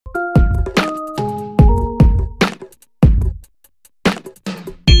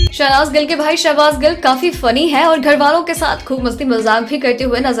शहनाज गिल के भाई शहबाज गिल काफी फनी है और घर वालों के साथ खूब मस्ती मजाक भी करते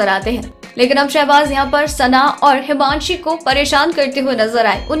हुए नजर आते हैं। लेकिन अब शहबाज यहाँ पर सना और हिमांशी को परेशान करते हुए नजर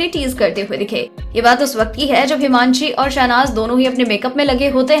आए, उन्हें टीज करते हुए दिखे। ये बात उस वक्त की है जब हिमांशी और शहनाज दोनों ही अपने मेकअप में लगे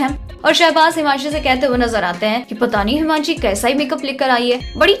होते हैं और शहबाज हिमांशी से कहते हुए नजर आते हैं कि पता नहीं हिमांशी कैसा ही मेकअप लेकर आई है,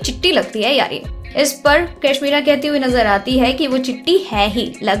 बड़ी चिट्टी लगती है यार ये। इस पर कश्मीरा कहती हुई नजर आती है कि वो चिट्टी है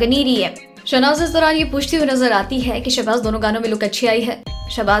ही, लग नहीं रही है। शहनाज इस दौरान ये पूछती हुई नजर आती है कि शहबाज दोनों गानों में लुक अच्छी आई है।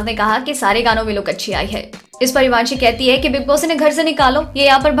 शहबाज ने कहा कि सारे गानों में लुक अच्छी आई है। इस पर हिमांशी कहती है कि बिग बॉस ने घर से निकालो, ये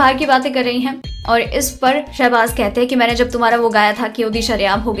यहाँ पर बाहर की बातें कर रही हैं। और इस पर शहबाज कहते हैं कि मैंने जब तुम्हारा वो गाया था कि उदी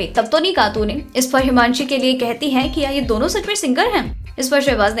शरेआम हो गई तब तो नहीं कहा तूने। इस पर हिमांशी के लिए कहती है कि ये दोनों सच में सिंगर हैं। इस पर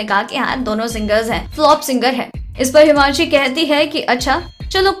शहबाज ने कहा कि हाँ दोनों सिंगर्स हैं, फ्लॉप सिंगर है। इस पर हिमांशी कहती है कि अच्छा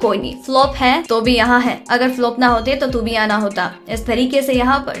चलो कोई नहीं, फ्लॉप है तो भी यहाँ है, अगर फ्लॉप ना होते तो तू भी आना होता। इस तरीके से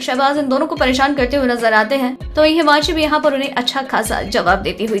यहाँ पर शहबाज इन दोनों को परेशान करते हुए नजर आते हैं, तो हिमांशी भी यहाँ पर उन्हें अच्छा खासा जवाब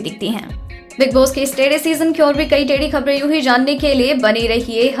देती हुई दिखती हैं। बिग बॉस के इस टेढ़े सीजन की और भी कई टेढ़ी खबरें यूं ही जानने के लिए बनी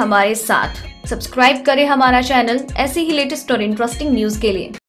रहिए हमारे साथ। सब्सक्राइब करें हमारा चैनल ऐसी ही लेटेस्ट और इंटरेस्टिंग न्यूज के लिए।